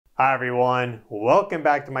Hi everyone, welcome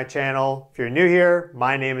back to my channel. If you're new here,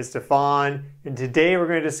 my name is Stefan, and today we're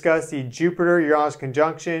going to discuss the Jupiter-Uranus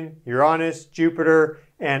conjunction. Uranus, Jupiter,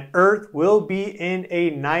 and Earth will be in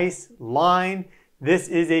a nice line. This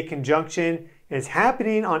is a conjunction. It's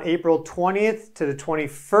happening on April 20th to the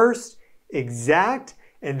 21st exact,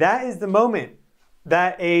 and that is the moment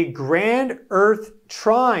that a grand Earth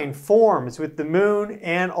trine forms with the moon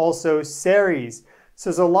and also Ceres. So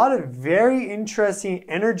there's a lot of very interesting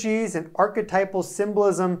energies and archetypal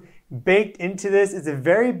symbolism baked into this. It's a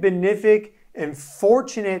very benefic and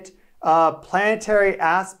fortunate planetary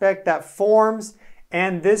aspect that forms.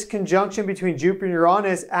 And this conjunction between Jupiter and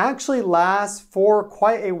Uranus actually lasts for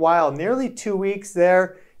quite a while, nearly 2 weeks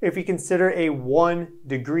there if you consider a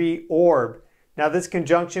 1-degree orb. Now this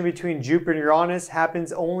conjunction between Jupiter and Uranus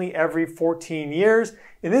happens only every 14 years.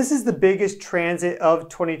 And this is the biggest transit of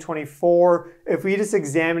 2024 if we just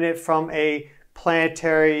examine it from a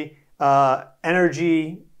planetary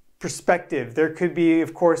energy perspective. There could be,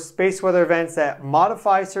 of course, space weather events that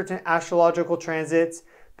modify certain astrological transits,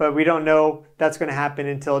 but we don't know that's going to happen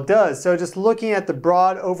until it does. So just looking at the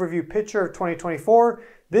broad overview picture of 2024,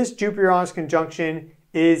 this Jupiter-Uranus conjunction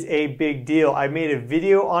is a big deal. I made a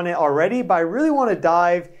video on it already, but I really want to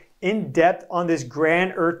dive in depth on this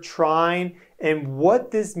grand Earth trine and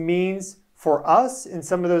what this means for us and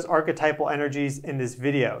some of those archetypal energies in this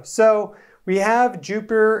video. So we have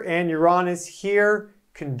Jupiter and Uranus here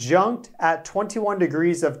conjunct at 21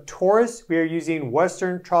 degrees of Taurus. We are using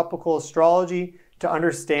Western tropical astrology to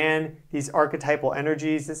understand these archetypal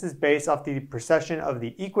energies. This is based off the precession of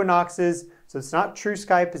the equinoxes, so it's not true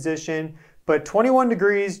sky position, but 21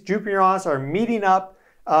 degrees, Jupiter and Uranus are meeting up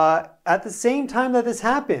at the same time that this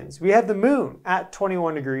happens. We have the moon at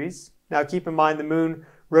 21 degrees. Now keep in mind the moon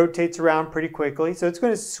rotates around pretty quickly, so it's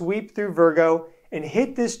going to sweep through Virgo and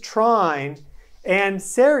hit this trine, and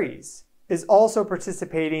Ceres is also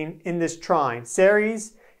participating in this trine.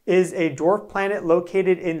 Ceres is a dwarf planet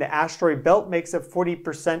located in the asteroid belt, makes up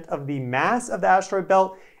 40% of the mass of the asteroid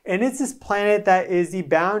belt, and it's this planet that is the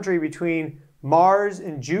boundary between Mars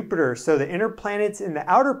and Jupiter, so the inner planets and the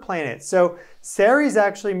outer planets. So Ceres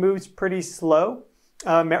actually moves pretty slow.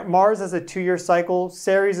 Mars has a 2-year cycle.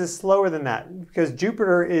 Ceres is slower than that because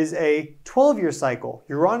Jupiter is a 12-year cycle.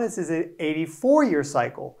 Uranus is an 84-year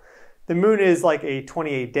cycle. The moon is like a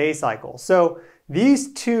 28-day cycle. So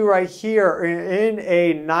these two right here are in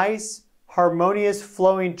a nice, harmonious,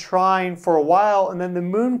 flowing trine for a while, and then the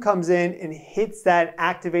moon comes in and hits that,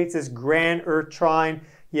 activates this grand Earth trine.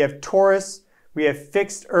 You have Taurus, we have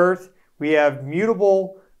fixed Earth, we have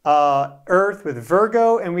mutable Earth with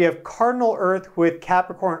Virgo, and we have cardinal Earth with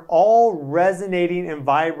Capricorn, all resonating and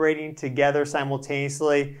vibrating together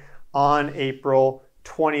simultaneously on April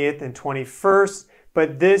 20th and 21st.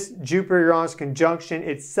 But this Jupiter-Uranus conjunction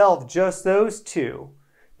itself, just those two,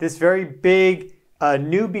 this very big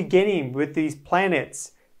new beginning with these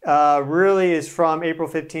planets, really is from April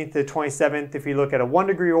 15th to 27th. If you look at a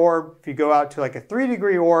 1-degree orb, if you go out to like a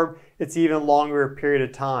 3-degree orb, it's even longer period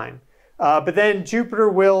of time. But then Jupiter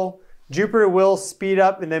will speed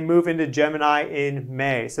up and then move into Gemini in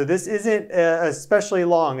May. So this isn't especially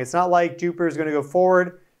long. It's not like Jupiter is going to go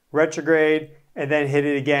forward, retrograde, and then hit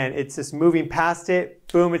it again. It's just moving past it.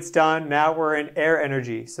 Boom, it's done. Now we're in air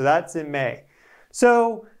energy. So that's in May.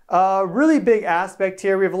 So really big aspect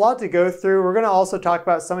here. We have a lot to go through. We're going to also talk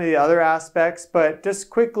about some of the other aspects, but just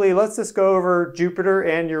quickly, let's just go over Jupiter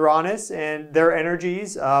and Uranus and their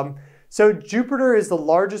energies. So Jupiter is the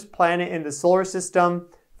largest planet in the solar system.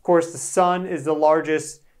 Of course, the sun is the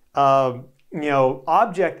largest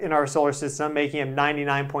object in our solar system, making up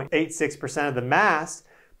 99.86% of the mass.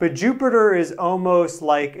 But Jupiter is almost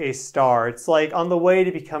like a star. It's like on the way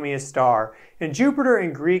to becoming a star. And Jupiter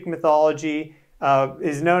in Greek mythology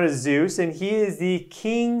is known as Zeus, and he is the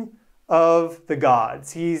king of the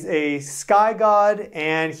gods. He's a sky god,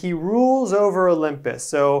 and he rules over Olympus.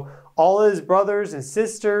 So all his brothers and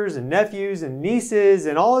sisters and nephews and nieces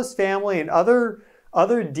and all his family and other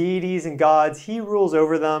deities and gods, he rules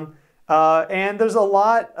over them. And there's a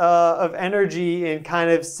lot of energy and kind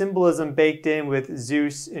of symbolism baked in with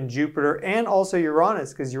Zeus and Jupiter and also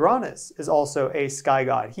Uranus, because Uranus is also a sky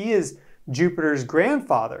god. He is Jupiter's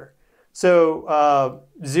grandfather. So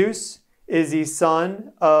Zeus is the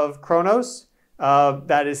son of Kronos,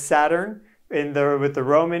 that is Saturn with the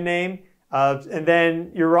Roman name. And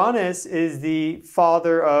then Uranus is the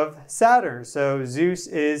father of Saturn. So Zeus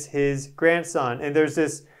is his grandson. And there's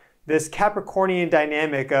this Capricornian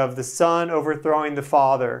dynamic of the son overthrowing the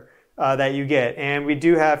father that you get. And we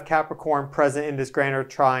do have Capricorn present in this grand Earth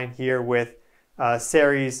trine here with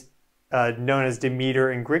Ceres known as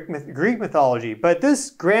Demeter in Greek mythology. But this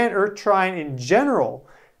grand Earth trine in general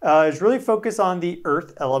is really focused on the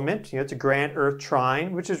Earth element. It's a grand Earth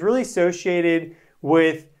trine, which is really associated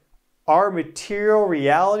with our material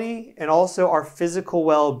reality and also our physical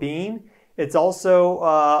well-being. It's also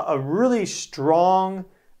a really strong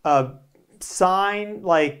sign,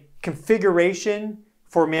 like configuration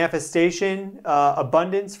for manifestation,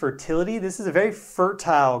 abundance, fertility. This is a very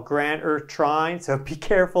fertile grand Earth trine, so be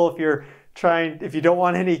careful if you don't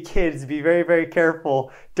want any kids, be very, very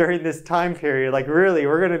careful during this time period. Like really,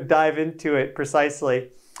 we're gonna dive into it precisely.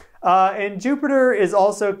 And Jupiter is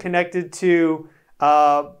also connected to,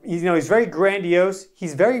 he's very grandiose,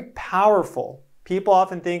 he's very powerful. People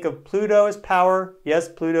often think of Pluto as power. Yes,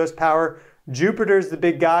 Pluto is power. Jupiter's the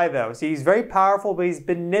big guy though. So he's very powerful, but he's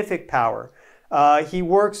benefic power. He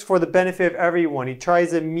works for the benefit of everyone. He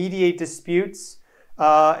tries to mediate disputes,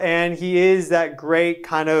 and he is that great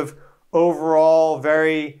kind of overall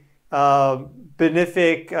very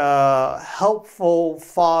benefic, helpful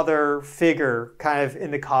father figure kind of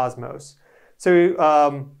in the cosmos.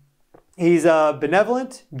 So he's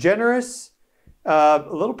benevolent, generous, a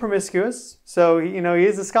little promiscuous. So he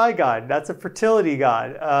is a sky god. That's a fertility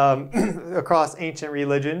god across ancient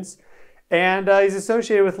religions, and he's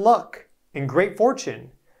associated with luck and great fortune.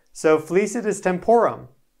 So felicitas temporum,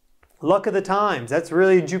 luck of the times. That's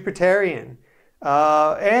really Jupiterian.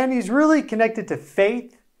 And he's really connected to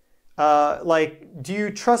faith. Like, do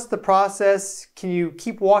you trust the process? Can you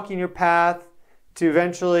keep walking your path to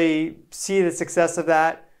eventually see the success of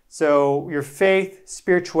that? So your faith,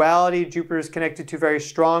 spirituality, Jupiter is connected to very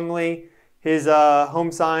strongly. His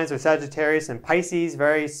home signs are Sagittarius and Pisces,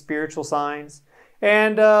 very spiritual signs.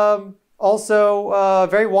 And also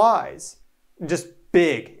very wise, just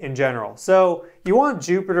big in general. So you want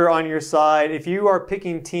Jupiter on your side. If you are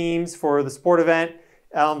picking teams for the sport event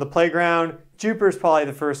on the playground, Jupiter is probably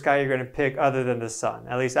the first guy you're going to pick other than the sun.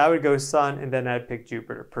 At least I would go sun and then I'd pick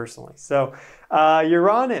Jupiter personally. So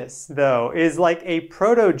Uranus, though, is like a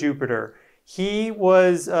proto-Jupiter. He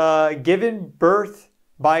was given birth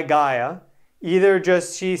by Gaia. Either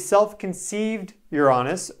just she self-conceived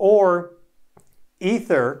Uranus, or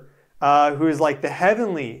Ether, who is like the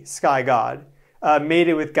heavenly sky god,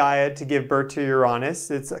 mated with Gaia to give birth to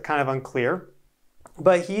Uranus. It's kind of unclear.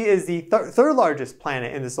 But he is the third largest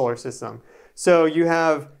planet in the solar system. So you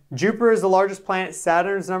have Jupiter is the largest planet,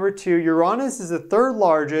 Saturn is number 2, Uranus is the third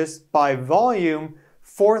largest by volume,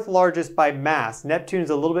 fourth largest by mass. Neptune is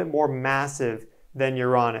a little bit more massive than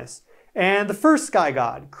Uranus. And the first sky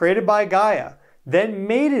god, created by Gaia, then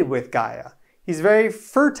mated with Gaia. He's a very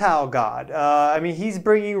fertile god. He's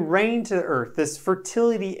bringing rain to the earth, this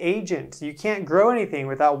fertility agent. You can't grow anything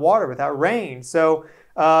without water, without rain. So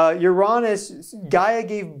Uranus, Gaia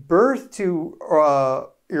gave birth to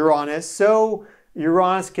Uranus, so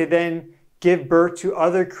Uranus could then give birth to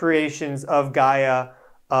other creations of Gaia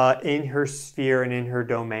in her sphere and in her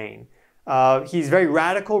domain. He's very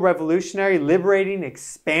radical, revolutionary, liberating,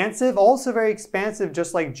 expansive, also very expansive,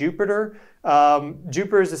 just like Jupiter.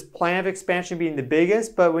 Jupiter is this planet of expansion, being the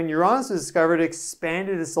biggest, but when Uranus was discovered, it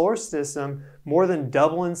expanded the solar system more than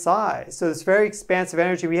double in size. So it's very expansive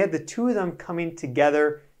energy. We had the two of them coming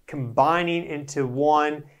together, combining into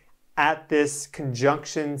one at this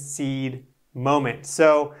conjunction seed moment.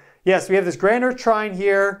 So yes, we have this grand Earth trine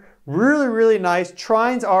here. Really, really nice.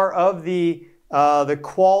 Trines are of the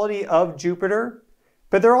quality of Jupiter,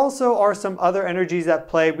 but there also are some other energies at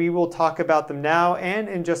play. We will talk about them now and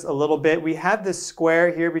in just a little bit. We have this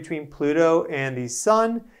square here between Pluto and the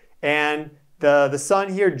Sun, and the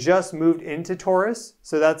Sun here just moved into Taurus,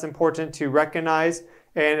 so that's important to recognize.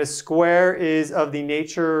 And a square is of the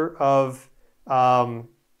nature of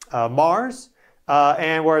Mars,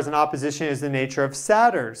 and whereas an opposition is the nature of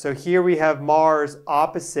Saturn. So here we have Mars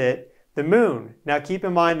opposite the moon. Now keep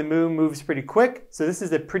in mind the moon moves pretty quick, so this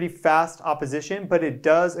is a pretty fast opposition, but it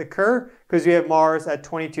does occur because we have Mars at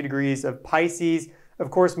 22 degrees of Pisces.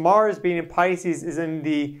 Of course, Mars being in Pisces is in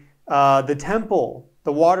the temple,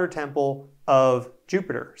 the water temple of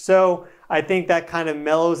Jupiter. So I think that kind of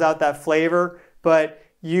mellows out that flavor, but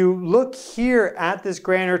you look here at this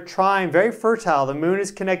grand Earth trine, very fertile. The moon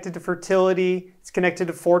is connected to fertility, it's connected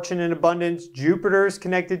to fortune and abundance. Jupiter is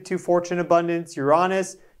connected to fortune and abundance.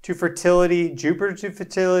 Uranus to fertility, Jupiter to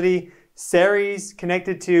fertility, Ceres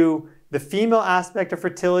connected to the female aspect of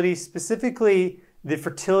fertility, specifically the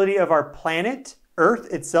fertility of our planet,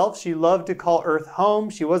 Earth itself. She loved to call Earth home.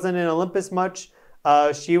 She wasn't in Olympus much.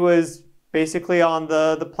 She was basically on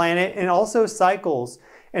the planet, and also cycles.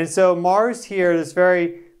 And so Mars here, this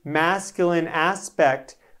very masculine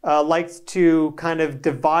aspect, likes to kind of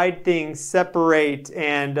divide things, separate,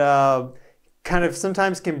 and kind of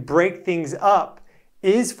sometimes can break things up,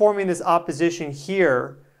 is forming this opposition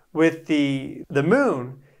here with the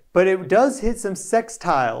moon, but it does hit some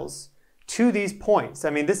sextiles to these points. I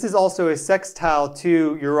mean, this is also a sextile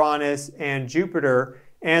to Uranus and Jupiter,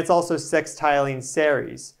 and it's also sextiling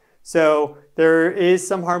Ceres. So there is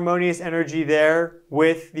some harmonious energy there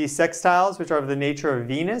with the sextiles, which are of the nature of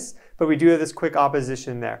Venus, but we do have this quick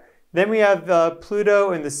opposition there. Then we have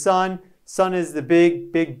Pluto and the Sun. Sun is the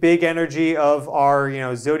big energy of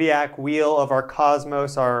our zodiac wheel of our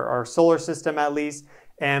cosmos, our solar system at least,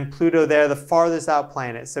 and Pluto there, the farthest out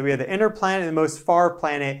planet. So we have the inner planet and the most far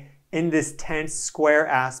planet in this tense square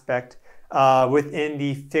aspect within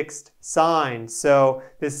the fixed sign. So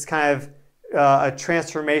this is kind of a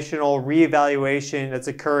transformational reevaluation that's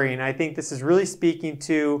occurring. I think this is really speaking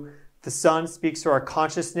to the Sun, speaks to our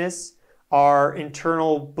consciousness, our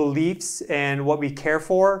internal beliefs, and what we care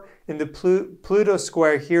for. And the Pluto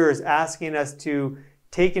square here is asking us to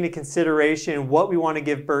take into consideration what we want to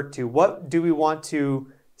give birth to. What do we want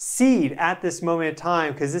to seed at this moment in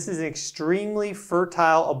time? Because this is an extremely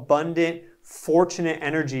fertile, abundant, fortunate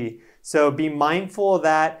energy. So be mindful of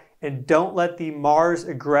that and don't let the Mars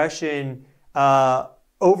aggression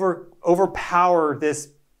overpower this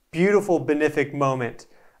beautiful benefic moment.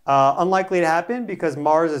 Unlikely to happen because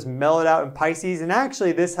Mars is mellowed out in Pisces, and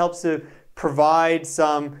actually this helps to provide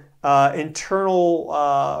some internal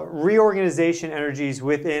reorganization energies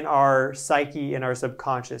within our psyche and our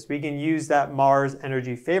subconscious. We can use that Mars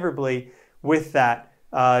energy favorably with that,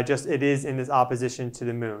 just it is in this opposition to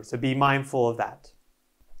the moon. So be mindful of that.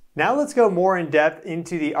 Now let's go more in depth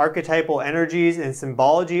into the archetypal energies and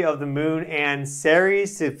symbology of the moon and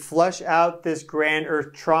Ceres to flesh out this grand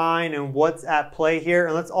Earth trine and what's at play here.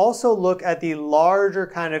 And let's also look at the larger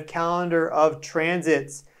kind of calendar of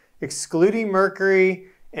transits, excluding Mercury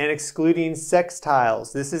and excluding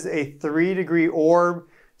sextiles. This is a 3-degree orb.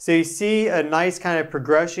 So you see a nice kind of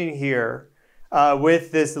progression here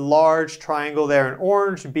with this large triangle there in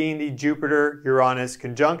orange being the Jupiter-Uranus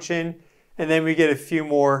conjunction. And then we get a few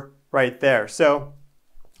more right there. So,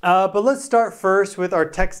 but let's start first with our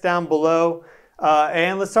text down below.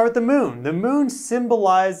 And let's start with the moon. The moon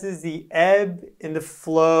symbolizes the ebb and the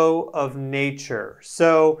flow of nature.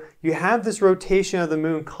 So you have this rotation of the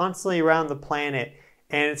moon constantly around the planet,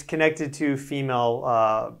 and it's connected to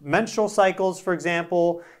female menstrual cycles, for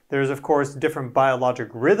example. There's, of course, different biologic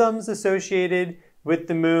rhythms associated with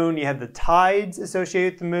the moon. You have the tides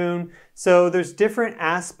associated with the moon. So there's different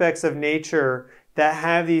aspects of nature that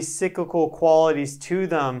have these cyclical qualities to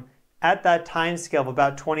them at that time scale of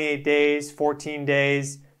about 28 days, 14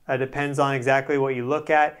 days, depends on exactly what you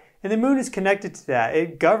look at. And the moon is connected to that.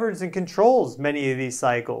 It governs and controls many of these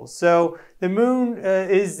cycles. So the moon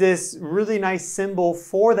is this really nice symbol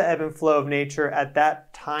for the ebb and flow of nature at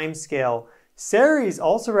that time scale. Ceres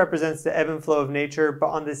also represents the ebb and flow of nature, but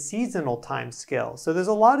on the seasonal time scale. So there's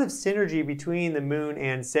a lot of synergy between the moon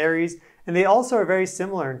and Ceres, and they also are very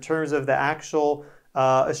similar in terms of the actual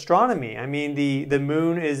astronomy. I mean, the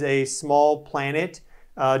moon is a small planet,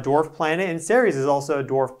 dwarf planet, and Ceres is also a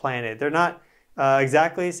dwarf planet. They're not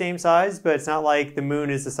exactly the same size, but it's not like the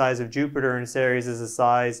moon is the size of Jupiter and Ceres is the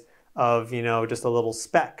size of, just a little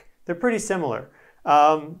speck. They're pretty similar.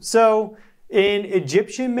 So in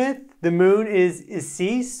Egyptian myth, the moon is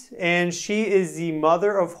Isis, and she is the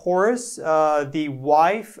mother of Horus, the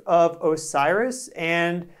wife of Osiris,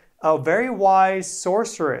 and a very wise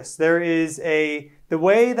sorceress. The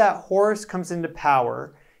way that Horus comes into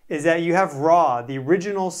power is that you have Ra, the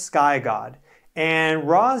original sky god, and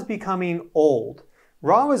Ra is becoming old.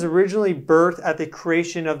 Ra was originally birthed at the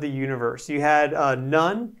creation of the universe. You had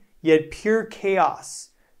none, you had pure chaos.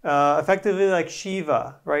 Effectively like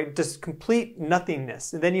Shiva, right? Just complete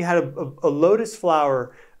nothingness. And then you had a lotus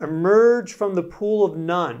flower emerge from the pool of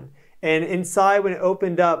none. And inside, when it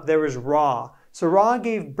opened up, there was Ra. So Ra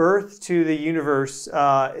gave birth to the universe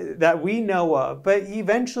that we know of, but he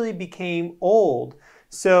eventually became old.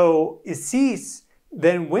 So Isis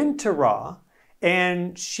then went to Ra,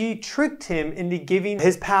 and she tricked him into giving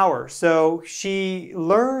his power. So she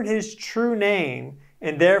learned his true name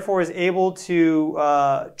and therefore is able to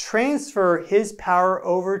transfer his power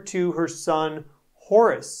over to her son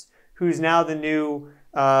Horus, who's now the new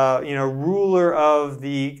ruler of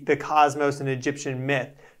the cosmos in Egyptian myth.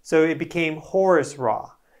 So it became Horus Ra,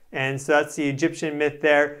 and so that's the Egyptian myth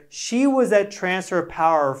there. She was that transfer of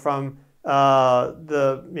power from Ra,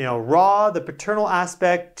 the paternal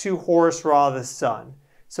aspect, to Horus Ra, the son.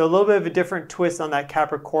 So a little bit of a different twist on that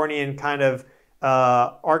Capricornian kind of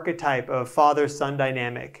archetype of father-son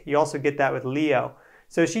dynamic. You also get that with Leo.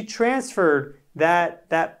 So she transferred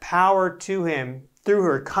that power to him through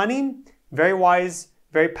her cunning, very wise,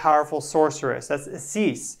 very powerful sorceress. That's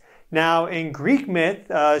Isis. Now, in Greek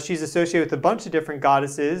myth, she's associated with a bunch of different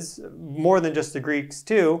goddesses, more than just the Greeks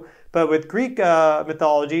too. But with Greek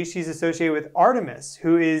mythology, she's associated with Artemis,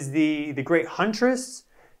 who is the great huntress,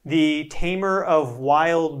 the tamer of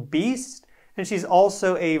wild beasts, and she's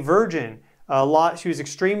also a virgin. She was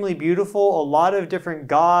extremely beautiful. A lot of different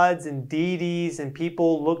gods and deities and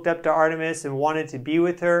people looked up to Artemis and wanted to be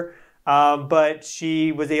with her, but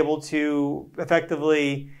she was able to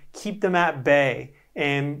effectively keep them at bay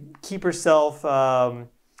and keep herself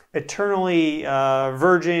eternally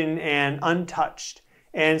virgin and untouched.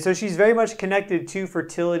 And so she's very much connected to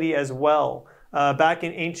fertility as well. Back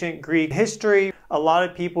in ancient Greek history, a lot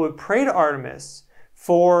of people would pray to Artemis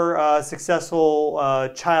for successful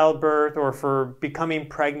childbirth or for becoming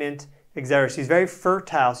pregnant, etc. She's very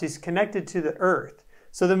fertile. She's connected to the earth.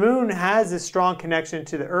 So the moon has a strong connection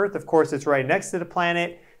to the earth. Of course, it's right next to the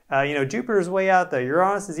planet. Jupiter's way out there.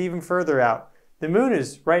 Uranus is even further out. The moon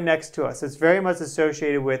is right next to us. It's very much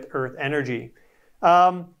associated with earth energy.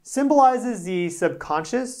 Symbolizes the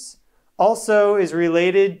subconscious. Also is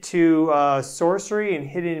related to sorcery and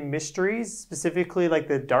hidden mysteries, specifically like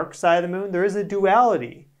the dark side of the moon. There is a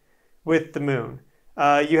duality with the moon.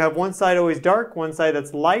 You have one side always dark, one side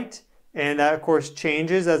that's light, and that of course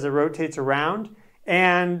changes as it rotates around.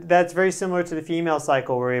 And that's very similar to the female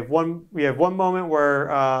cycle, where we have one moment where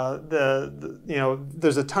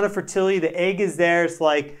there's a ton of fertility, the egg is there, it's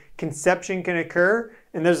like conception can occur,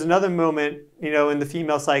 and there's another moment, in the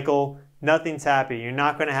female cycle, nothing's happening. You're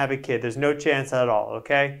not going to have a kid. There's no chance at all,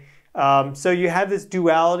 okay? So you have this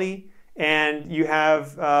duality, and you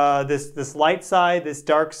have this light side, this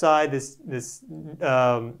dark side, this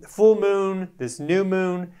full moon, this new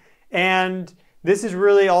moon, and this is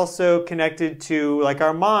really also connected to like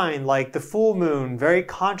our mind, like the full moon, very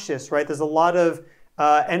conscious, right? There's a lot of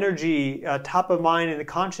energy top of mind in the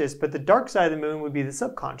conscious, but the dark side of the moon would be the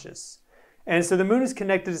subconscious. And so the moon is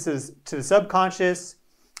connected to the subconscious.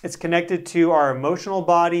 It's connected to our emotional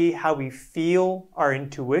body, how we feel, our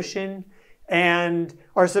intuition. And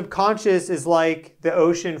our subconscious is like the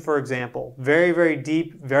ocean, for example. Very, very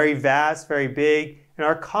deep, very vast, very big. And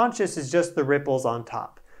our conscious is just the ripples on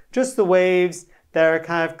top. Just the waves that are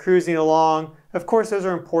kind of cruising along. Of course, those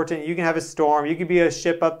are important. You can have a storm. You could be a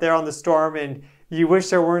ship up there on the storm and you wish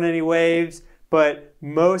there weren't any waves. But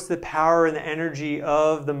most of the power and the energy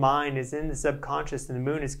of the mind is in the subconscious, and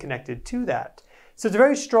the moon is connected to that. So it's a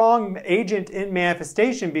very strong agent in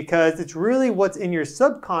manifestation because it's really what's in your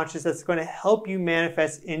subconscious that's going to help you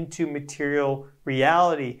manifest into material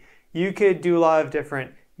reality. You could do a lot of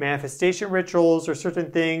different manifestation rituals or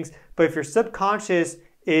certain things, but if your subconscious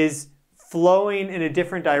is flowing in a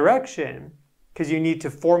different direction because you need to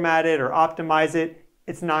format it or optimize it,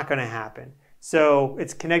 it's not going to happen. So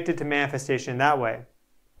it's connected to manifestation that way.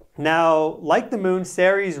 Now, like the moon,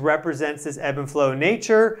 Ceres represents this ebb and flow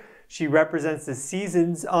nature. She represents the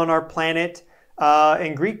seasons on our planet.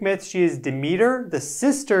 In Greek myth, she is Demeter, the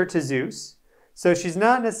sister to Zeus. So she's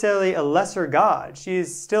not necessarily a lesser god. She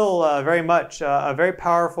is still very much a very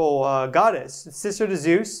powerful goddess. Sister to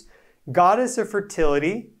Zeus, goddess of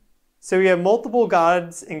fertility. So we have multiple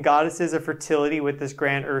gods and goddesses of fertility with this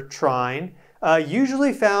grand earth trine,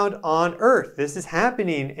 usually found on Earth. This is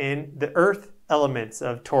happening in the earth elements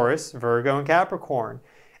of Taurus, Virgo, and Capricorn.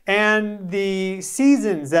 And the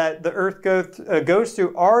seasons that the Earth goes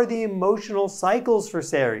through are the emotional cycles for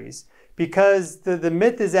Ceres, because the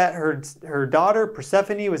myth is that her daughter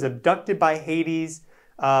Persephone was abducted by Hades,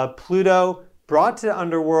 Pluto, brought to the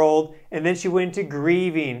underworld, and then she went into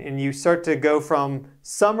grieving, and you start to go from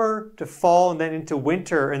summer to fall and then into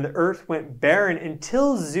winter, and the earth went barren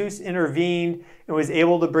until Zeus intervened and was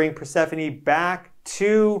able to bring Persephone back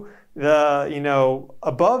to the,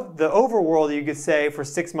 above the overworld, you could say, for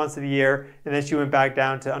 6 months of the year, and then she went back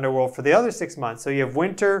down to underworld for the other 6 months. So you have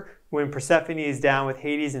winter when Persephone is down with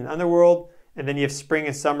Hades in the underworld, and then you have spring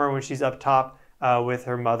and summer when she's up top with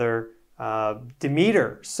her mother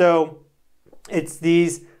Demeter. So it's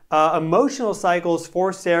these emotional cycles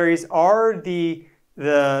for Ceres are the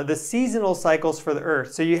seasonal cycles for the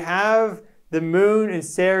Earth. So you have the moon and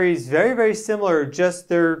Ceres very, very similar, just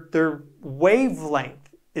their wavelength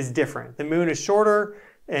is different. The moon is shorter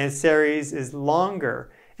and Ceres is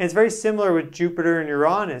longer. And it's very similar with Jupiter and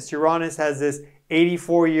Uranus. Uranus has this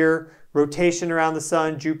 84-year rotation around the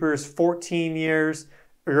sun. Jupiter is 14 years.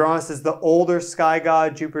 Uranus is the older sky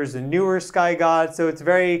god. Jupiter is the newer sky god. So it's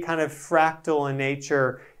very kind of fractal in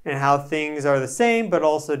nature and how things are the same but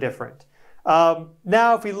also different.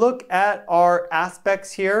 Now, if we look at our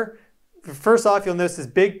aspects here, first off, you'll notice this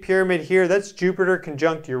big pyramid here. That's Jupiter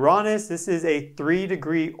conjunct Uranus. This is a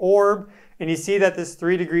 3-degree orb. And you see that this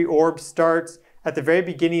 3-degree orb starts at the very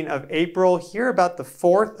beginning of April, here about the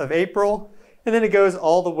 4th of April. And then it goes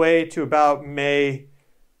all the way to about May,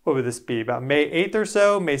 what would this be? About May 8th or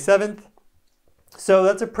so, May 7th. So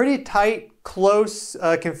that's a pretty tight, close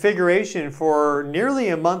configuration for nearly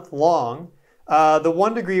a month long. The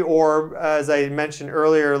 1-degree orb, as I mentioned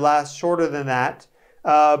earlier, lasts shorter than that.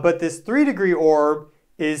 But this 3-degree orb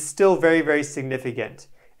is still very, very significant.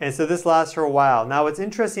 And so this lasts for a while. Now, what's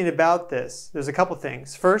interesting about this, there's a couple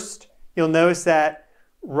things. First, you'll notice that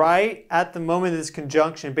right at the moment of this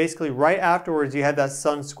conjunction, basically right afterwards, you have that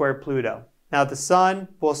Sun square Pluto. Now, the Sun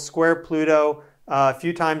will square Pluto a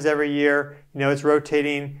few times every year. You know, it's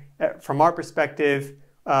rotating from our perspective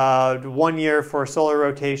 1 year for solar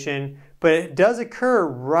rotation. But it does occur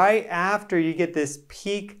right after you get this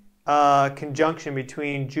peak conjunction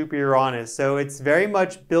between Jupiter-Uranus. So it's very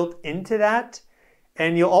much built into that.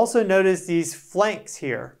 And you'll also notice these flanks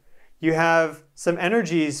here. You have some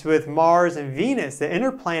energies with Mars and Venus, the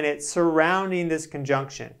inner planets, surrounding this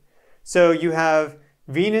conjunction. So you have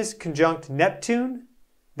Venus conjunct Neptune,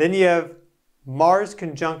 then you have Mars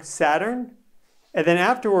conjunct Saturn, and then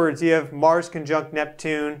afterwards you have Mars conjunct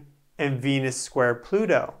Neptune and Venus square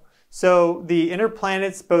Pluto. So the inner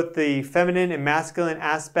planets, both the feminine and masculine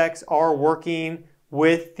aspects, are working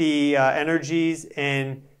with the energies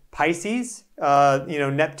in Pisces. You know,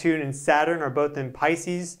 Neptune and Saturn are both in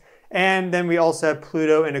Pisces. And then we also have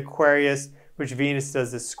Pluto in Aquarius, which Venus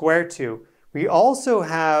does the square to. We also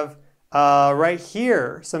have right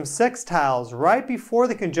here some sextiles right before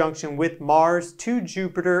the conjunction with Mars to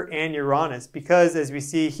Jupiter and Uranus. Because as we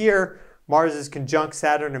see here, Mars is conjunct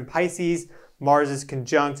Saturn in Pisces, Mars is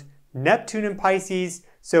conjunct Neptune in Pisces.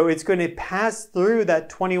 So it's going to pass through that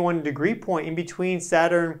 21-degree point in between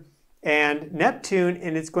Saturn and Neptune,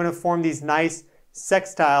 and it's going to form these nice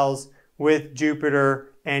sextiles with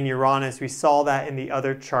Jupiter and Uranus. We saw that in the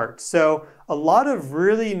other chart. So a lot of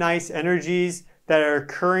really nice energies that are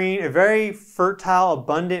occurring, a very fertile,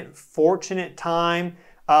 abundant, fortunate time.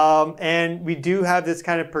 And we do have this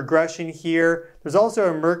kind of progression here. There's also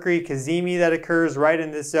a Mercury cazimi that occurs right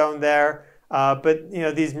in this zone there. But you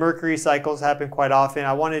know, these Mercury cycles happen quite often.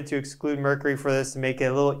 I wanted to exclude Mercury for this to make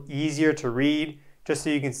it a little easier to read, just so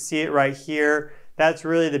you can see it right here. That's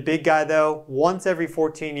really the big guy though, once every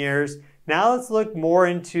 14 years. Now let's look more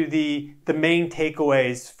into the main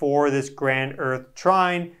takeaways for this grand Earth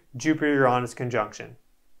trine, Jupiter-Uranus conjunction.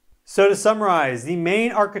 So to summarize, the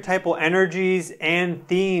main archetypal energies and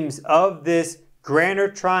themes of this grand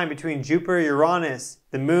Earth trine between Jupiter-Uranus,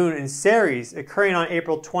 the Moon, and Ceres occurring on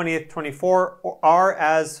April 20th, 24 are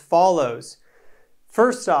as follows.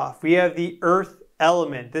 First off, we have the Earth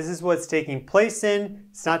element. This is what's taking place in.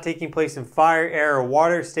 It's not taking place in fire, air, or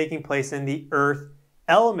water. It's taking place in the Earth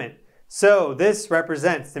element. So this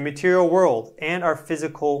represents the material world and our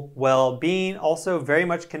physical well-being, also very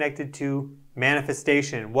much connected to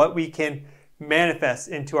manifestation, what we can manifest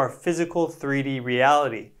into our physical 3D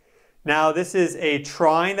reality. Now, this is a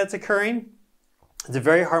trine that's occurring. It's a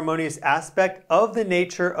very harmonious aspect of the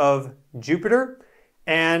nature of Jupiter.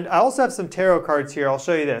 And I also have some tarot cards here. I'll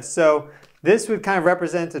show you this. So this would kind of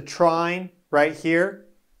represent a trine right here.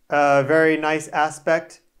 A very nice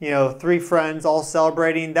aspect. You know, 3 friends all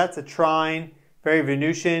celebrating. That's a trine, very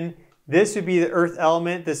Venusian. This would be the Earth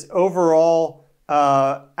element. This overall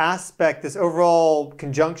aspect, this overall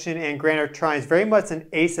conjunction and grand Earth trine is very much an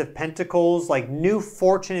Ace of Pentacles, like new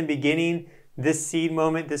fortune and beginning, this seed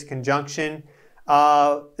moment, this conjunction.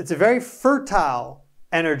 It's a very fertile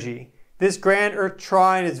energy. This grand Earth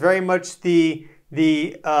trine is very much the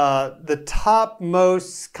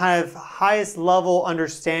topmost kind of highest level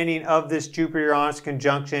understanding of this Jupiter-Uranus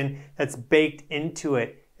conjunction that's baked into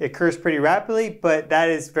it. It occurs pretty rapidly, but that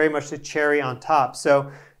is very much the cherry on top.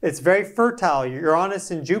 So it's very fertile. Uranus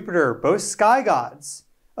and Jupiter, both sky gods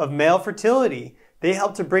of male fertility. They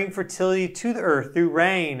help to bring fertility to the Earth through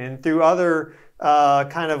rain and through other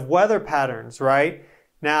kind of weather patterns, right?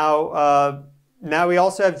 Now we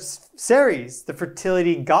also have Ceres, the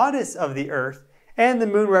fertility goddess of the Earth. And the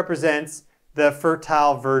Moon represents the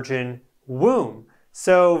fertile virgin womb.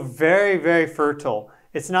 So very, very fertile.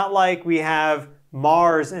 It's not like we have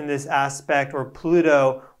Mars in this aspect or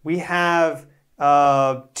Pluto. We have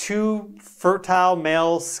 2 fertile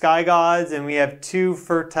male sky gods and we have 2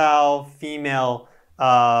 fertile female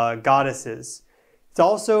goddesses. It's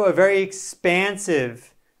also a very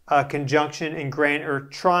expansive conjunction in grand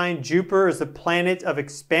Earth trine. Jupiter is the planet of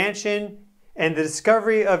expansion, and the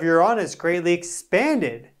discovery of Uranus greatly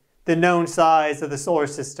expanded the known size of the solar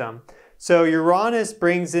system. So Uranus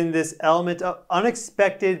brings in this element of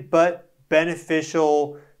unexpected but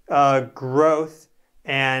beneficial growth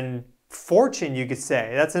and fortune, you could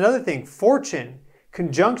say. That's another thing, fortune.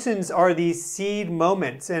 Conjunctions are these seed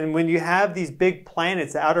moments, and when you have these big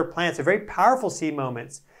planets, the outer planets, are very powerful seed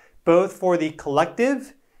moments, both for the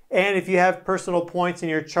collective, and if you have personal points in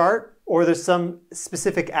your chart, or there's some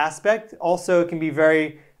specific aspect, also it can be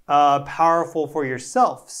very powerful for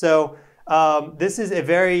yourself. So this is a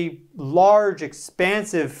very large,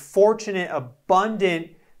 expansive, fortunate,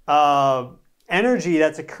 abundant energy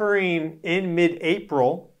that's occurring in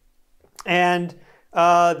mid-April. And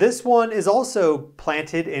this one is also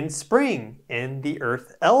planted in spring in the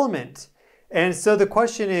earth element. And so the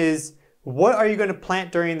question is, what are you going to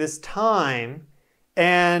plant during this time?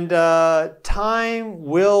 And time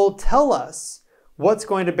will tell us what's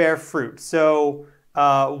going to bear fruit. So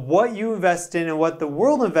what you invest in and what the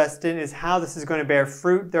world invests in is how this is going to bear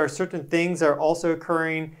fruit. There are certain things that are also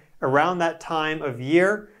occurring around that time of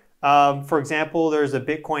year. For example, there's a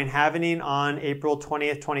Bitcoin halving on April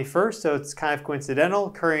 20th, 21st, so it's kind of coincidental,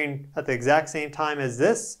 occurring at the exact same time as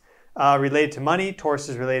this, related to money. Taurus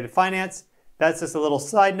is related to finance. That's just a little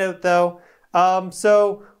side note though.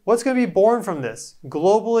 So what's going to be born from this,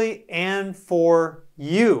 globally and for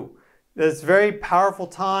you? It's a very powerful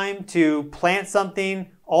time to plant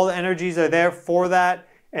something. All the energies are there for that.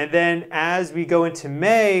 And then as we go into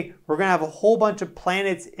May, we're going to have a whole bunch of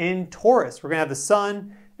planets in Taurus. We're going to have the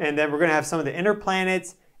sun, and then we're going to have some of the inner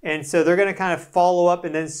planets. And so they're going to kind of follow up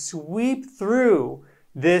and then sweep through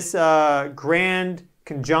this grand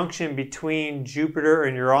conjunction between Jupiter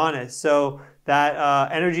and Uranus. So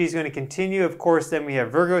that energy is going to continue. Of course, then we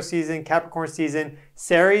have Virgo season, Capricorn season.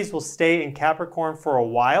 Ceres will stay in Capricorn for a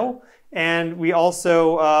while. And we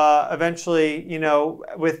also eventually, you know,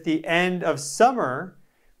 with the end of summer,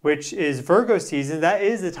 which is Virgo season, that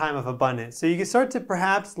is the time of abundance. So you can start to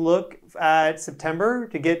perhaps look at September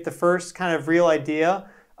to get the first kind of real idea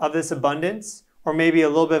of this abundance, or maybe a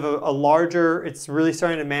little bit of a larger, it's really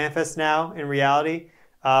starting to manifest now in reality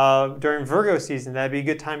during Virgo season. That'd be a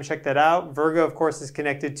good time to check that out. Virgo, of course, is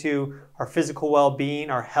connected to our physical well-being,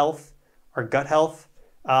 our health, our gut health.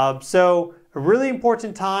 So a really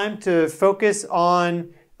important time to focus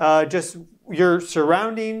on just your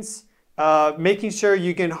surroundings, making sure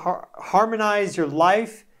you can harmonize your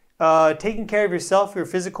life, taking care of yourself, your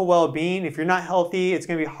physical well-being. If you're not healthy, it's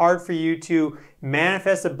going to be hard for you to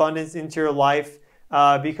manifest abundance into your life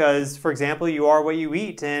because, for example, you are what you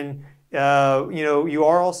eat, and you know, you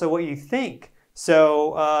are also what you think.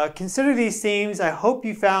 So consider these themes. I hope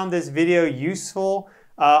you found this video useful.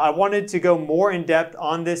 I wanted to go more in depth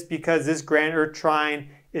on this because this grand Earth trine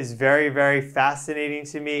is very, very fascinating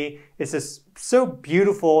to me. It's just so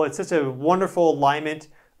beautiful. It's such a wonderful alignment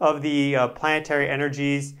of the planetary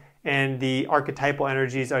energies, and the archetypal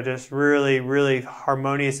energies are just really, really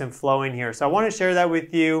harmonious and flowing here. So I want to share that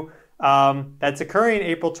with you. That's occurring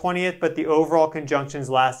April 20th, but the overall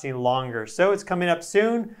conjunction's lasting longer. So it's coming up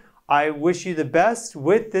soon. I wish you the best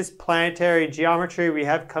with this planetary geometry we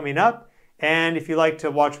have coming up. And if you'd like to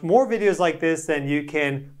watch more videos like this, then you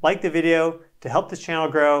can like the video to help this channel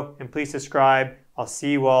grow, and please subscribe. I'll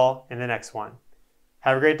see you all in the next one.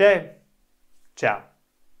 Have a great day. Ciao.